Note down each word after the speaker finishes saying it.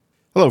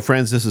Hello,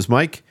 friends. This is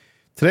Mike.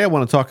 Today I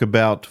want to talk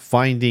about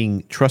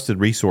finding trusted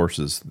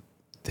resources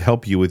to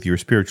help you with your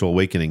spiritual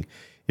awakening.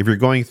 If you're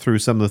going through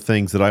some of the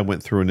things that I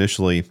went through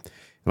initially,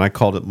 and I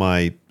called it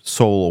my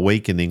soul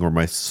awakening or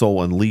my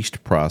soul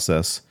unleashed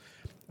process,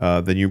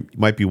 then you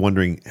might be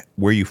wondering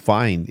where you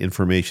find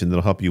information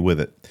that'll help you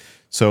with it.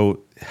 So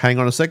hang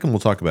on a second,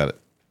 we'll talk about it.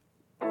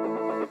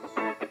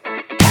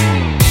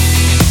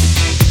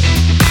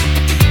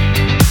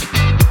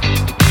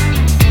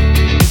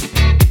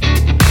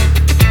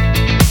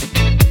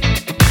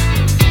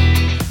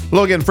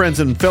 Hello again, friends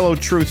and fellow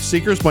truth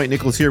seekers. Mike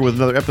Nicholas here with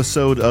another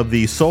episode of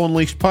the Soul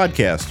Unleashed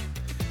podcast,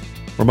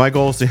 where my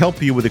goal is to help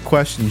you with the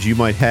questions you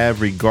might have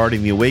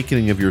regarding the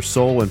awakening of your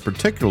soul, and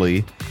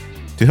particularly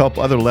to help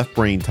other left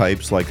brain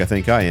types, like I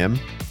think I am,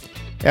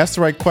 ask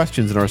the right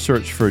questions in our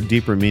search for a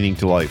deeper meaning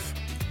to life.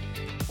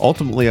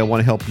 Ultimately, I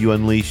want to help you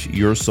unleash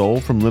your soul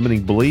from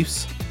limiting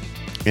beliefs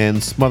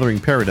and smothering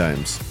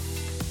paradigms.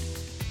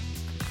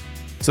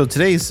 So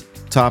today's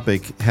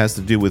topic has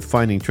to do with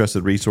finding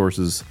trusted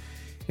resources.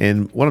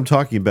 And what I'm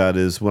talking about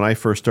is when I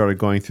first started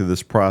going through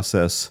this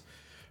process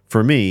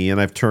for me,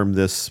 and I've termed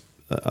this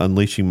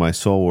unleashing my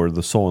soul or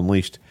the soul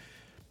unleashed,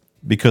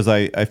 because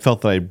I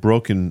felt that I'd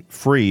broken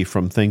free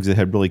from things that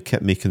had really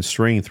kept me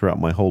constrained throughout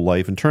my whole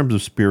life in terms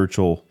of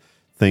spiritual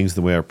things,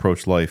 the way I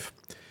approach life.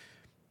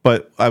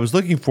 But I was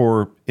looking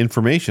for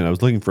information. I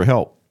was looking for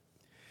help.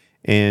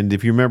 And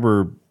if you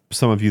remember,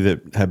 some of you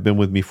that have been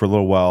with me for a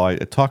little while, I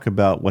talk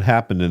about what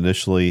happened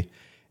initially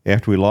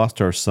after we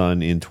lost our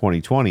son in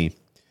 2020.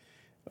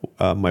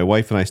 My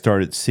wife and I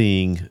started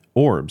seeing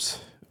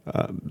orbs.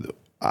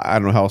 I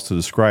don't know how else to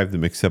describe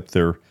them except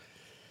they're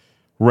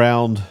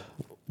round,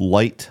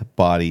 light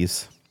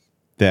bodies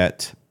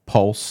that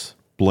pulse,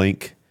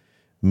 blink,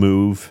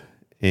 move.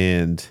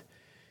 And,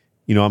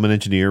 you know, I'm an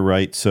engineer,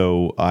 right?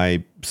 So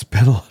I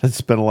spent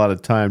a lot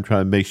of time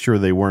trying to make sure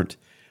they weren't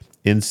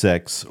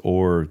insects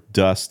or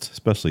dust,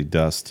 especially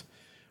dust,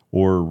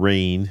 or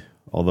rain,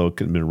 although it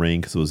couldn't have been rain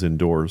because it was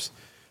indoors.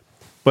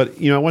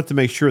 But, you know, I wanted to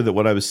make sure that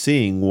what I was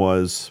seeing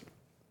was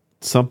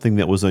something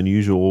that was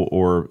unusual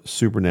or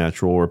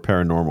supernatural or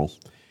paranormal.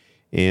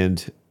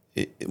 And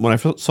when I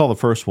saw the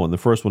first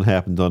one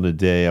happened on a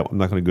day, I'm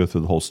not going to go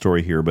through the whole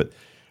story here, but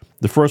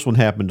the first one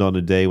happened on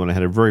a day when I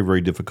had a very, very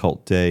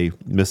difficult day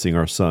missing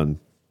our son.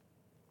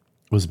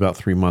 It was about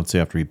 3 months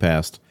after he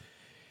passed.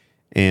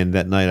 And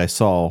that night I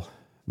saw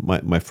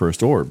my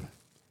first orb.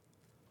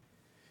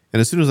 And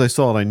as soon as I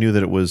saw it, I knew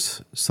that it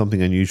was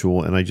something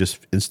unusual, and I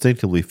just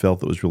instinctively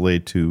felt it was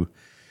related to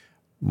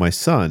my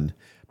son.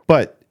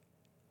 But,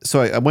 so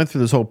I went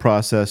through this whole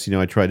process. You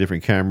know, I tried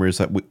different cameras.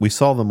 We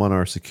saw them on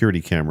our security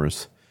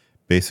cameras,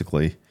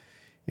 basically.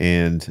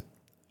 And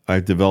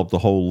I've developed a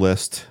whole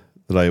list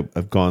that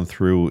I've gone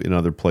through in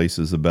other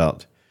places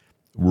about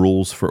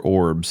rules for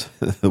orbs,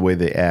 the way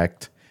they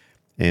act.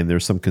 And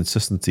there's some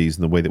consistencies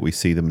in the way that we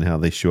see them and how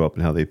they show up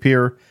and how they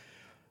appear.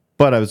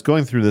 But I was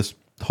going through this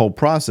whole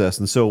process,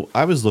 and so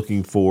I was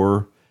looking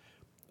for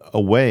a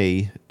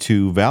way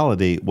to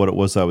validate what it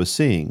was I was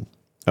seeing.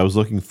 I was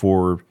looking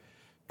for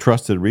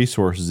trusted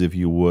resources, if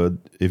you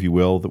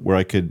will, where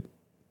I could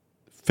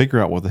figure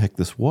out what the heck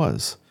this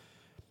was.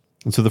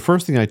 And so the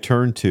first thing I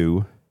turned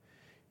to,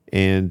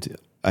 and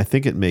I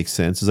think it makes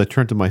sense, is I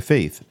turned to my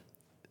faith.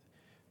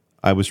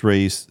 I was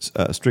raised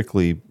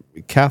strictly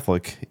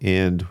Catholic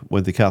and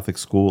went to Catholic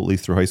school, at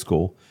least through high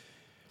school,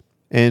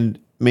 and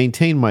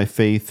maintained my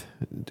faith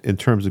in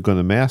terms of going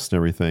to Mass and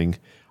everything.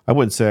 I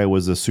wouldn't say I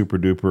was a super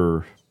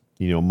duper,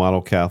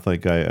 model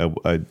Catholic.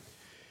 I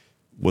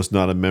was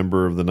not a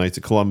member of the Knights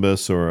of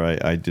Columbus, or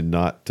I did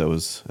not. I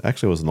was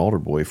an altar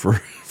boy for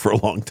a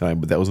long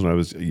time, but that was when I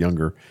was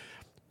younger.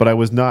 But I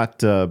was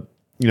not, I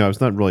was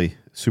not really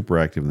super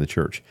active in the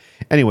church.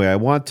 Anyway, I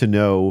want to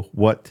know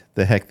what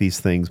the heck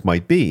these things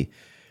might be.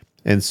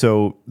 And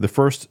so the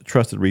first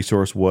trusted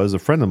resource was a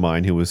friend of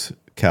mine who was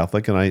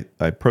Catholic, and I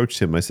approached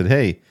him. I said,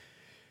 "Hey,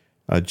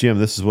 Jim,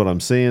 this is what I'm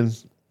seeing."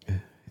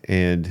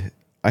 And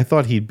I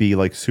thought he'd be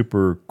like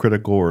super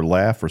critical or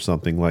laugh or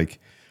something like,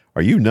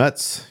 "Are you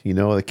nuts?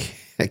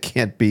 It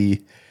can't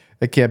be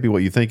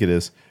what you think it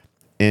is."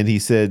 And he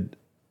said,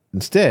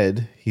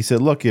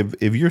 "Look,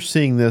 if you're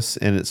seeing this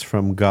and it's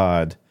from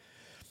God,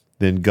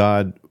 then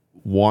God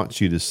wants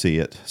you to see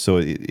it. So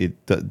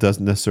it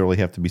doesn't necessarily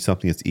have to be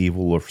something that's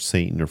evil or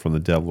Satan or from the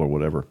devil or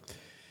whatever."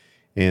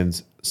 And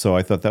so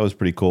I thought that was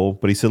pretty cool.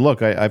 But he said,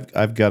 "Look,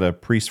 I've got a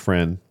priest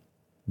friend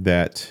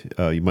that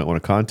you might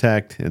want to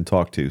contact and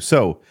talk to."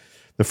 So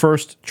the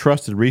first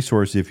trusted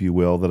resource, if you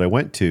will, that I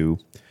went to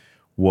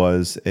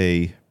was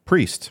a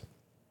priest.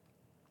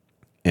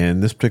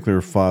 And this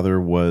particular father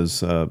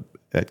worked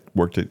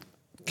at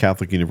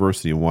Catholic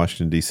University in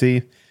Washington,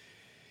 D.C.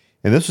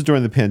 And this was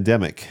during the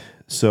pandemic.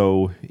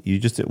 So you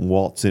just didn't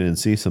waltz in and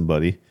see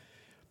somebody.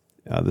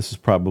 This is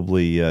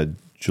probably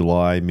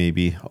July,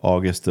 maybe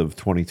August of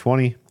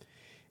 2020.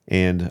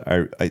 And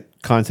I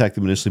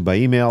contacted him initially by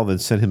email, then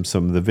sent him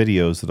some of the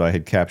videos that I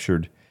had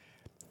captured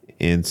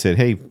and said,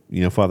 "Hey,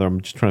 Father,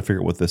 I'm just trying to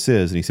figure out what this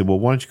is." And he said, "Well,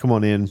 why don't you come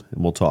on in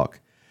and we'll talk."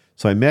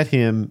 So I met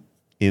him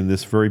in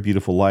this very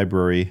beautiful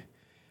library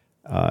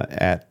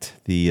at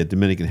the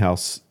Dominican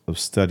House of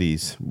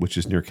Studies, which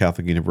is near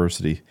Catholic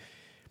University.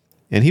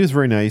 And he was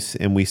very nice,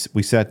 and we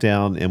sat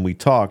down and we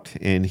talked,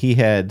 and he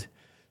had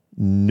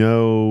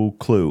no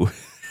clue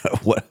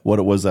what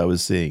it was I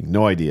was seeing,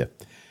 no idea,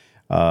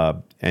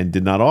 and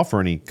did not offer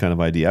any kind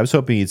of idea. I was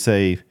hoping he'd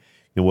say,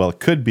 well, it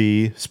could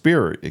be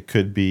spirit, it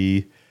could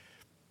be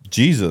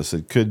Jesus,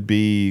 it could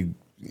be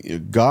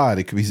God,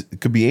 it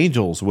could be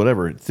angels,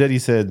 whatever. Instead, he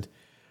said,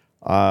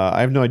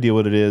 "I have no idea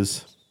what it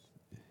is."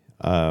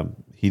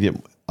 He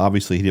didn't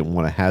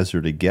want to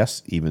hazard a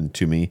guess even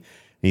to me. And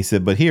he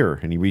said, "But here,"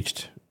 and he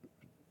reached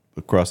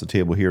across the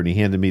table here, and he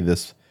handed me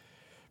this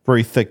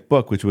very thick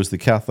book, which was the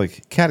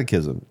Catholic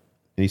Catechism.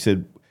 And he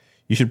said,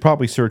 "You should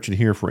probably search in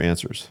here for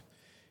answers."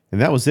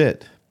 And that was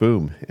it.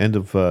 Boom. End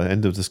of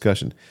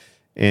discussion.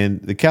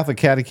 And the Catholic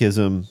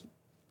Catechism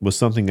was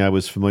something I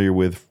was familiar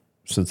with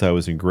since I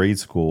was in grade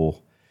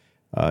school.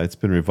 It's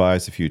been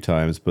revised a few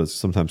times, but it's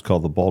sometimes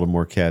called the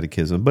Baltimore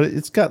Catechism. But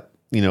it's got,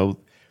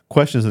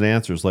 questions and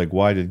answers like,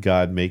 why did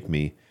God make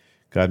me?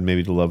 God made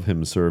me to love him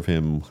and serve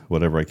him,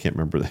 whatever. I can't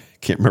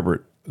remember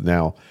it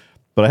now.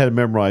 But I had to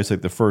memorize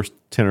like the first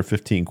 10 or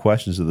 15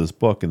 questions of this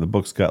book, and the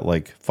book's got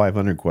like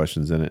 500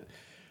 questions in it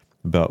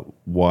about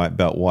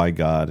why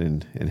God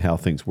and how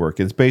things work.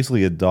 And it's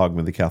basically a dogma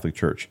of the Catholic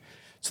Church.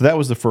 So that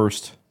was the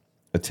first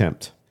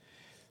attempt.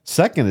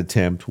 Second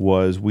attempt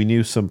was we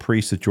knew some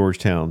priests at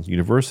Georgetown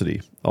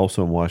University,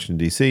 also in Washington,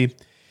 D.C.,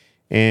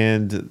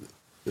 and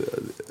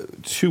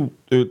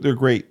they're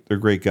great. They're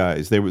great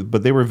guys. They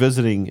were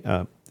visiting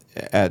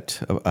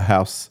at a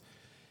house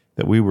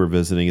that we were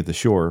visiting at the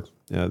shore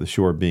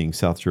being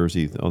South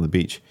Jersey on the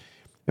beach.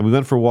 And we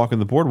went for a walk on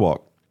the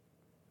boardwalk.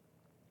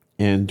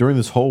 And during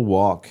this whole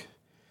walk,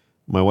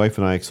 my wife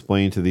and I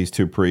explained to these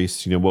two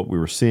priests, what we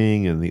were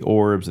seeing and the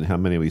orbs and how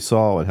many we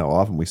saw and how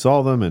often we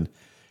saw them and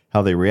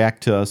how they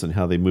react to us and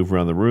how they move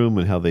around the room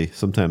and how they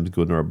sometimes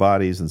go into our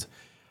bodies and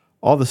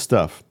all this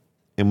stuff.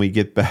 And we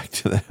get back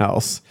to the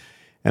house.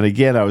 And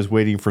again, I was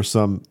waiting for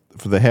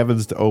the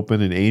heavens to open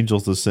and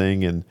angels to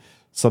sing and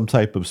some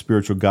type of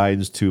spiritual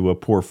guidance to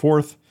pour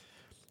forth.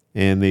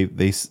 And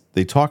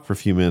they talked for a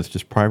few minutes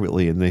just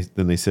privately, and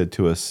then they said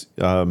to us,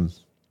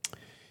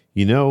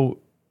 we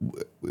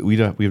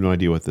have no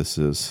idea what this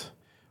is,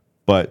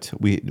 but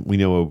we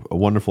know a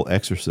wonderful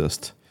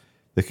exorcist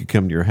that could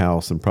come to your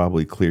house and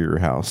probably clear your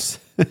house.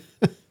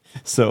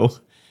 So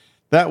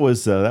that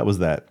was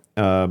that.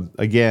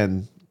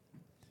 Again,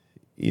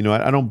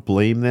 I don't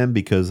blame them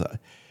because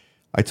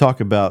I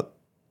talk about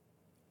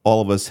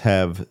all of us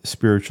have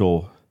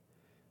spiritual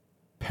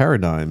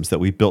paradigms that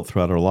we built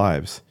throughout our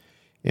lives.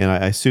 And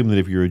I assume that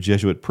if you're a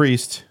Jesuit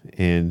priest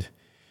and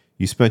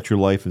you spent your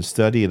life in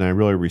study, and I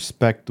really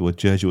respect what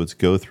Jesuits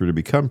go through to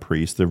become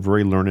priests. They're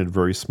very learned,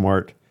 very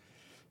smart,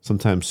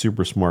 sometimes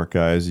super smart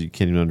guys. You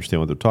can't even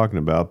understand what they're talking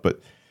about,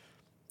 but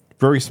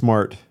very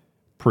smart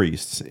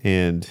priests.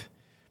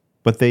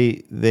 But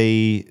they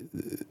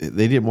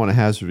didn't want to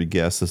hazard a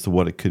guess as to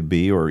what it could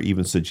be or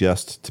even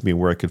suggest to me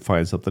where I could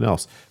find something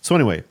else. So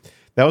anyway,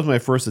 that was my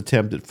first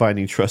attempt at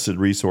finding trusted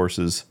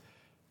resources.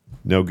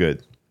 No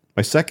good.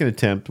 My second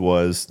attempt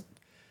was,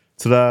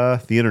 the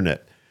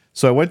internet.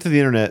 So I went to the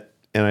internet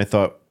and I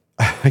thought,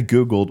 I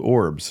Googled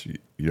orbs.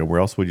 Where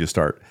else would you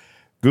start?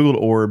 Googled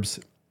orbs,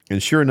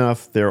 and sure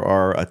enough, there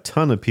are a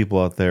ton of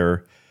people out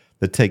there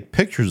that take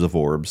pictures of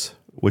orbs,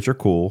 which are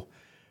cool,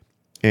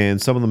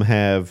 and some of them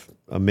have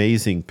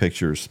amazing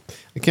pictures.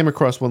 I came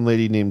across one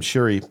lady named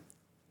Sherry,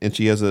 and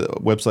she has a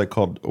website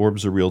called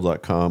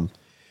orbsareal.com,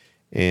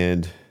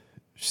 and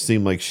she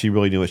seemed like she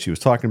really knew what she was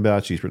talking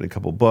about. She's written a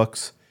couple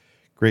books.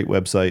 Great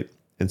website.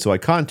 And so I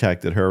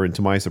contacted her, and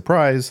to my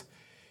surprise,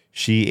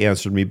 she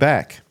answered me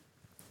back.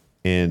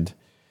 And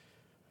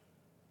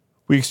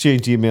we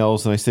exchanged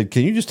emails, and I said,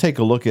 can you just take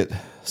a look at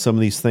some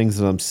of these things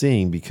that I'm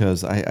seeing?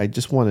 Because I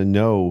just want to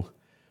know,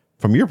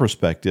 from your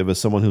perspective, as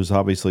someone who's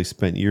obviously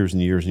spent years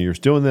and years and years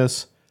doing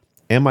this,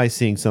 am I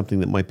seeing something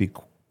that might be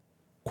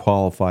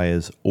qualify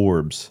as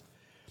orbs?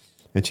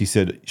 And she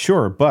said,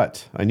 sure,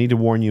 but I need to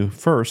warn you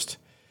first,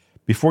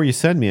 before you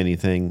send me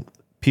anything,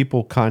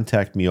 people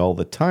contact me all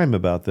the time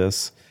about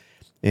this,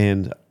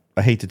 and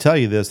I hate to tell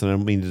you this, and I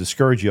don't mean to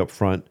discourage you up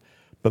front,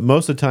 but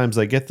most of the times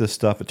I get this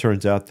stuff, it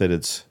turns out that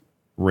it's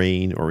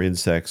rain or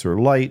insects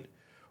or light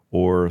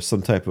or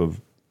some type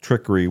of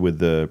trickery with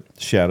the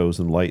shadows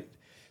and light.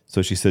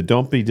 So she said,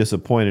 don't be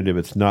disappointed if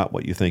it's not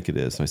what you think it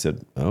is. And I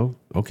said, oh,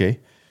 okay.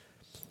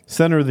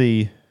 Sent her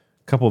the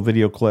couple of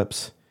video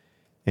clips,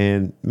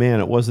 and man,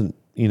 it wasn't,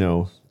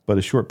 but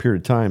a short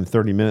period of time,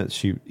 30 minutes,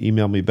 she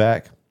emailed me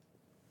back.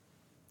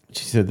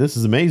 She said, this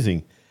is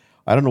amazing.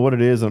 I don't know what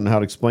it is. I don't know how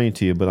to explain it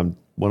to you, but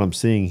what I'm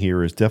seeing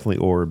here is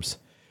definitely orbs,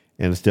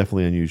 and it's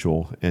definitely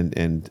unusual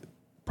and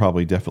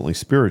probably definitely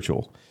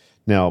spiritual.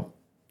 Now,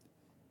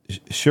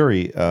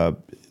 Sherry, the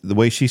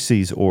way she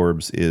sees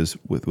orbs is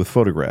with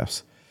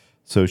photographs.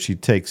 So she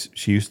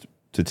used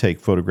to take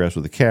photographs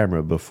with a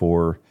camera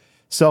before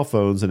cell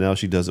phones, and now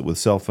she does it with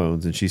cell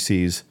phones, and she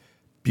sees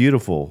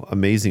beautiful,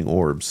 amazing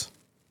orbs.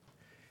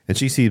 and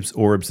she sees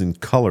orbs in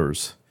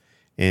colors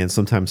and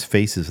sometimes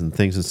faces and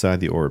things inside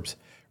the orbs.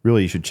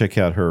 Really, you should check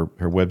out her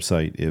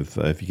website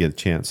if you get a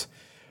chance.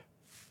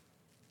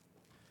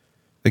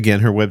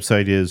 Again, her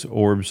website is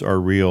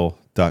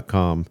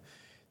orbsarereal.com,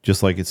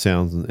 just like it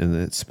sounds and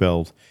it's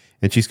spelled.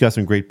 And she's got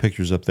some great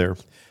pictures up there.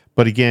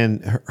 But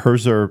again,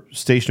 hers are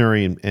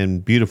stationary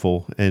and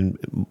beautiful, and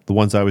the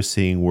ones I was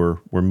seeing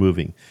were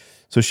moving.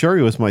 So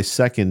Sherry was my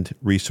second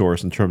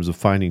resource in terms of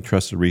finding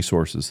trusted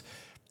resources.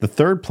 The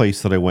third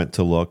place that I went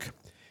to look,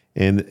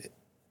 and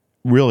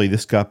really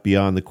this got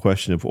beyond the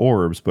question of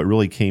orbs, but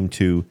really came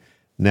to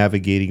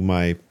navigating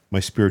my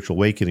spiritual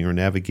awakening or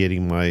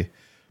navigating my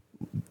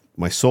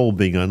soul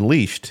being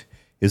unleashed,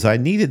 is I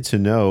needed to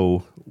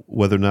know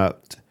whether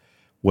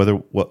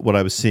what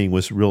I was seeing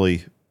was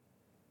really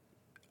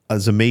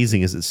as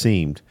amazing as it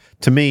seemed.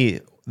 To me,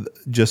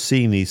 just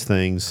seeing these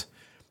things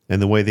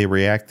and the way they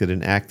reacted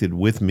and acted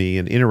with me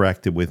and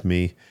interacted with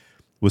me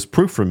was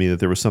proof for me that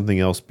there was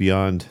something else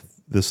beyond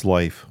this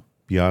life,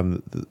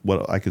 beyond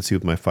what I could see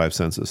with my five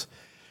senses.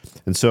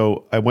 And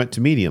so I went to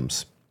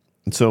mediums.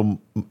 And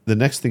so the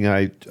next thing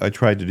I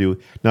tried to do,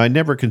 now I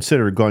never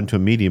considered going to a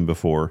medium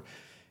before,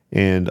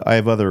 and I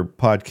have other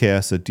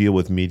podcasts that deal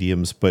with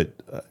mediums, but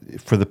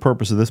for the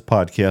purpose of this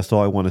podcast,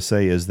 all I want to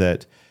say is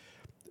that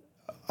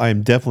I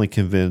am definitely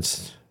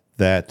convinced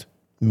that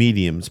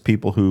mediums,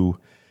 people who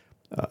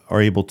are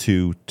able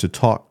to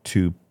talk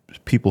to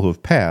people who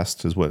have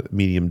passed, is what a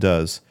medium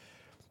does,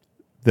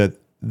 that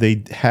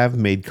they have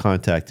made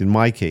contact. In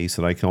my case,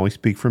 and I can only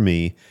speak for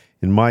me,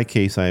 in my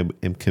case, I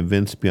am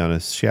convinced beyond a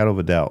shadow of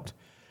a doubt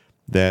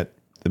that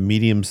the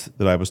mediums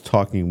that I was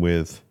talking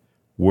with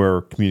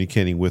were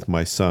communicating with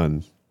my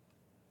son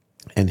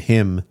and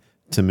him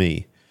to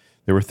me.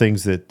 There were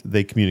things that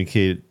they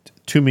communicated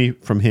to me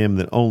from him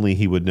that only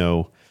he would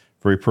know,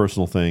 very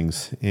personal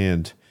things.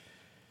 And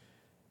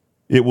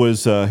it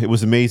was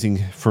amazing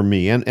for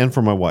me and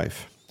for my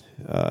wife.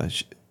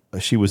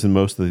 She was in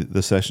most of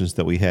the sessions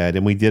that we had,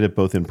 and we did it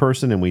both in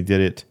person and we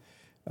did it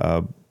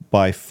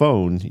by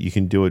phone. You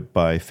can do it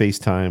by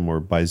FaceTime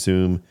or by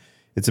Zoom.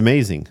 It's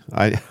amazing.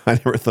 I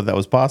never thought that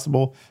was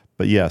possible,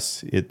 but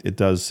yes, it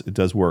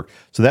does work.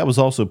 So that was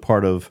also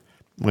part of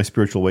my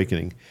spiritual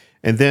awakening.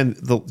 And then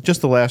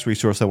just the last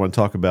resource I want to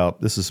talk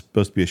about. This is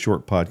supposed to be a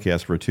short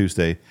podcast for a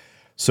Tuesday.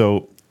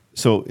 So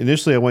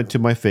initially I went to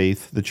my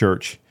faith, the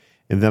church,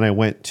 and then I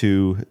went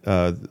to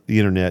the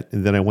internet,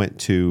 and then I went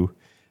to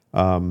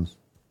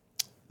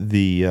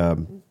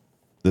the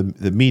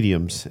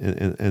mediums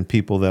and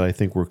people that I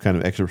think were kind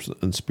of experts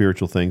in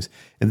spiritual things.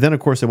 And then, of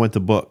course, I went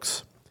to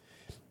books.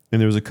 And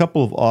there was a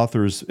couple of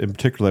authors in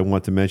particular I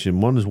want to mention.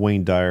 One is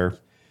Wayne Dyer.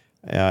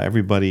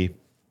 Everybody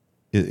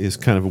is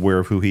kind of aware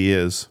of who he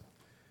is.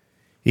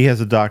 He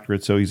has a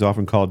doctorate, so he's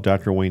often called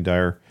Dr. Wayne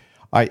Dyer.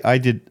 I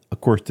did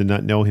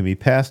not know him. He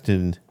passed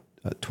in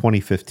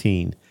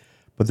 2015.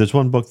 But there's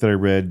one book that I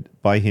read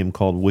by him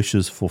called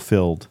Wishes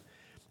Fulfilled.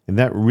 And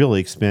that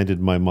really expanded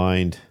my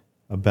mind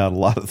about a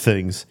lot of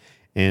things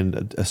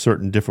and a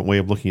certain different way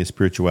of looking at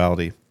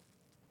spirituality.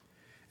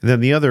 And then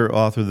the other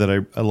author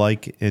that I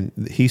like, and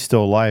he's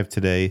still alive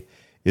today,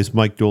 is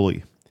Mike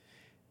Dooley.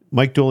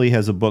 Mike Dooley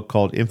has a book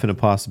called Infinite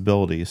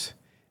Possibilities,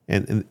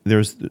 and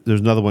there's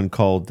another one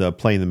called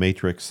Playing the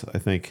Matrix, I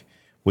think,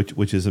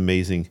 which is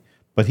amazing.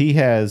 But he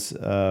talks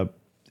a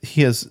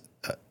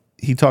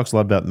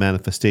lot about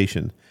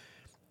manifestation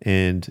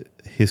and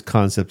his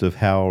concept of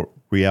how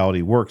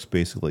reality works,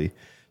 basically.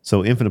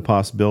 So Infinite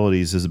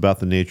Possibilities is about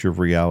the nature of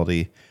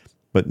reality.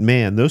 But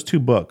man, those two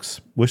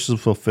books,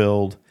 Wishes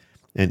Fulfilled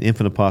and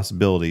Infinite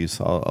Possibilities,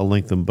 I'll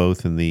link them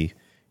both in the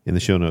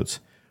show notes,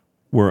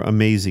 were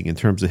amazing in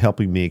terms of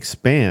helping me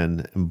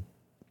expand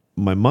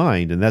my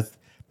mind. And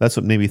that's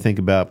what made me think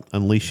about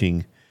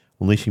unleashing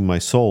my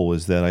soul,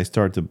 is that I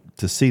started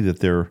to see that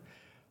there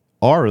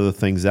are other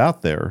things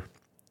out there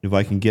if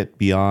I can get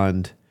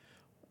beyond,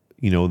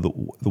 the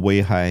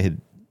way I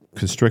had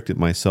constricted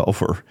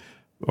myself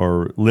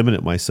or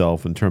limited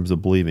myself in terms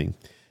of believing.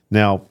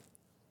 Now,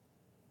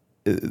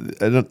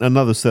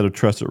 another set of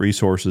trusted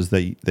resources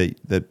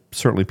that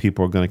certainly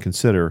people are going to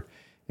consider,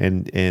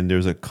 and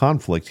there's a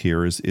conflict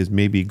here, is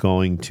maybe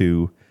going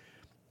to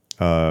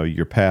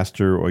your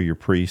pastor or your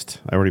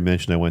priest. I already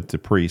mentioned I went to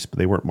priests, but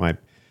they weren't my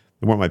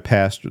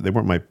pastor. They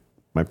weren't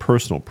my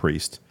personal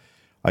priest.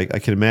 I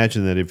can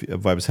imagine that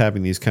if I was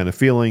having these kind of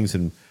feelings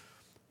and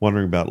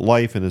wondering about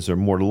life, and is there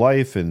more to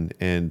life, and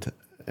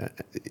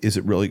is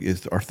it really,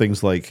 are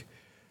things like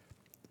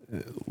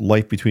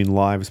life between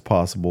lives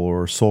possible,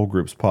 or soul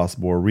groups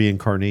possible, or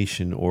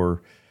reincarnation,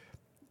 or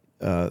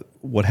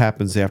what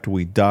happens after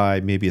we die?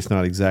 Maybe it's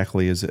not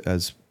exactly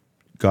as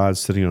God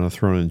sitting on a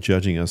throne and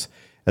judging us.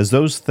 As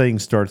those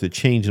things start to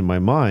change in my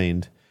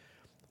mind,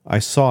 I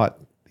sought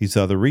these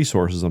other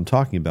resources I'm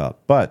talking about.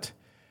 But,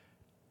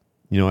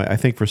 I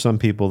think for some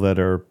people that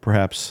are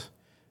perhaps,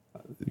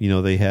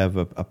 they have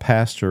a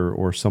pastor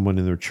or someone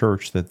in their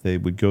church that they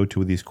would go to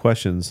with these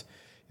questions,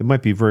 it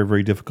might be very,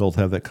 very difficult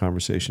to have that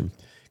conversation,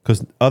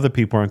 because other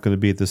people aren't going to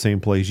be at the same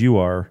place you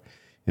are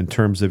in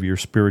terms of your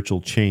spiritual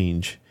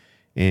change.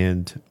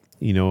 And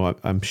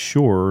I'm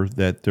sure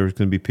that there's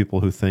going to be people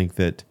who think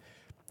that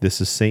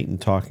this is Satan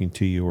talking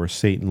to you, or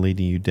Satan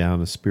leading you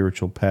down a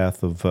spiritual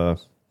path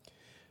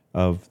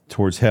of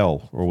towards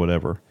hell or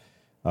whatever.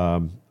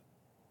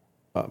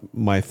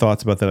 My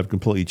thoughts about that have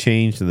completely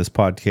changed, and this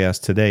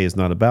podcast today is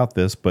not about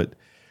this, but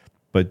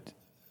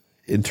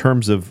in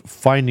terms of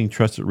finding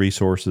trusted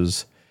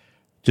resources,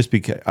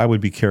 I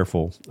would be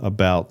careful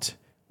about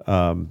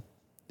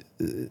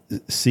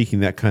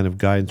seeking that kind of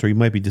guidance, or you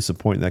might be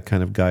disappointed in that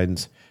kind of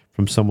guidance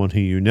from someone who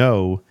you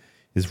know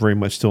is very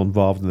much still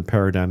involved in the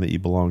paradigm that you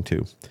belong to,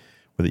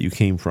 or that you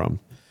came from.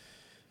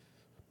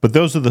 But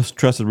those are the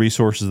trusted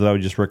resources that I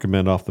would just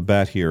recommend off the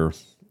bat here,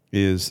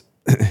 is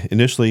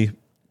initially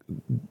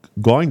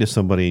going to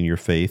somebody in your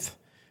faith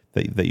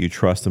that you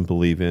trust and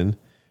believe in,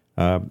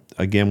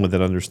 again, with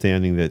that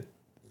understanding that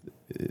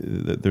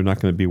they're not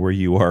going to be where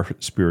you are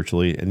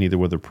spiritually, and neither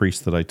were the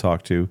priests that I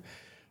talked to.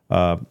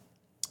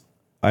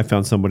 I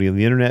found somebody on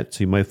the internet,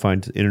 so you might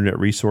find internet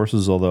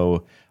resources,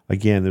 although,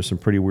 again, there's some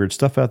pretty weird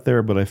stuff out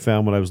there, but I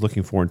found what I was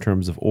looking for in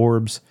terms of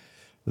orbs.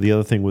 The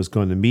other thing was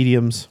going to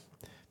mediums.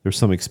 There's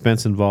some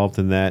expense involved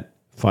in that,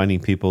 finding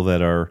people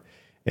that are,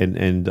 and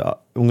I'm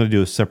going to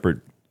do a separate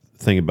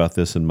thing about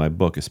this in my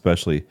book,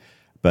 especially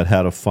about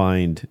how to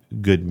find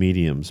good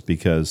mediums,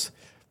 because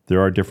there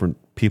are different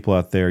people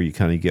out there. You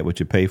kind of get what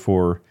you pay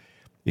for.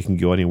 It can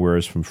go anywhere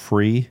as from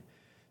free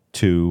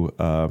to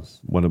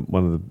one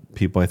of the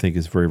people I think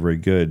is very, very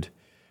good.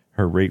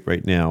 Her rate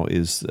right now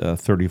is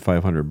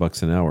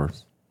 $3,500 an hour.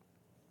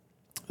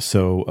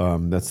 So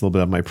that's a little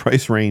bit of my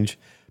price range,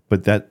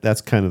 but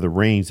that's kind of the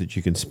range that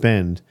you can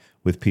spend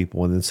with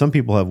people. And then some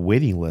people have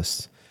waiting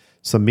lists.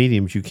 Some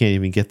mediums you can't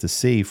even get to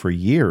see for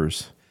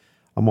years.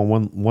 I'm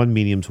on one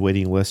medium's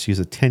waiting list. She has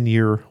a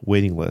 10-year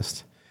waiting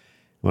list.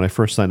 When I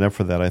first signed up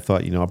for that, I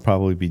thought, I'll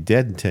probably be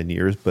dead in 10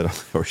 years,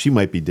 or she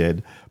might be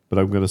dead, but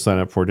I'm going to sign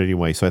up for it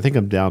anyway. So I think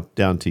I'm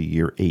down to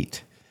year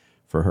 8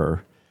 for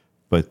her.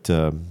 But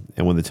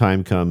and when the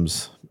time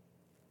comes,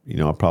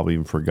 I probably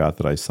even forgot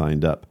that I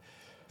signed up.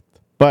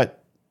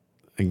 But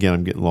again,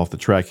 I'm getting off the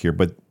track here.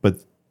 But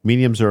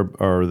mediums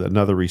are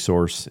another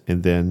resource,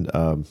 and then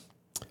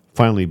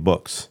finally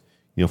books.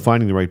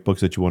 Finding the right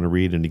books that you want to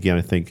read. And again,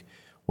 I think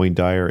Wayne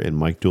Dyer and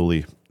Mike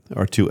Dooley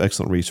are two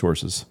excellent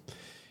resources.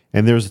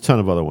 And there's a ton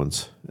of other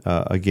ones.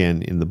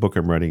 Again, in the book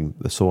I'm writing,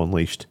 The Soul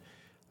Unleashed,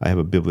 I have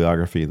a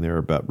bibliography in there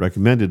about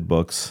recommended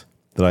books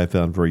that I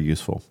found very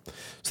useful.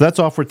 So that's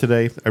all for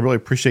today. I really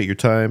appreciate your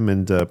time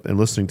and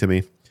listening to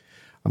me.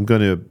 I'm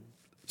going to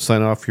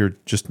sign off here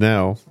just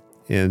now.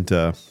 And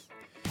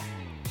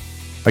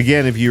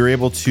again, if you're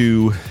able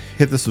to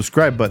hit the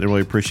subscribe button, I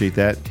really appreciate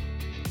that.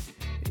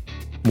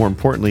 More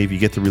importantly, if you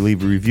get to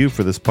leave a review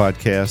for this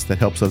podcast, that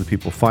helps other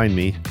people find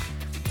me.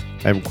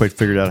 I haven't quite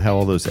figured out how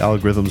all those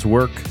algorithms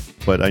work,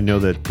 but I know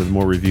that the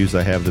more reviews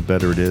I have, the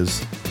better it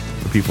is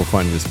for people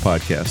finding this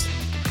podcast.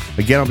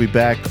 Again, I'll be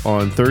back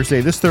on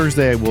Thursday. This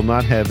Thursday, I will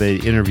not have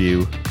an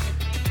interview,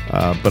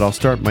 but I'll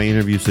start my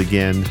interviews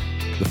again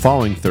the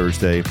following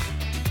Thursday.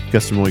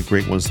 Got some really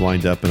great ones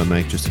lined up, and I'm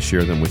anxious to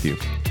share them with you.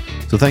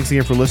 So thanks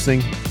again for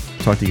listening.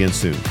 Talk to you again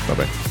soon.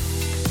 Bye-bye.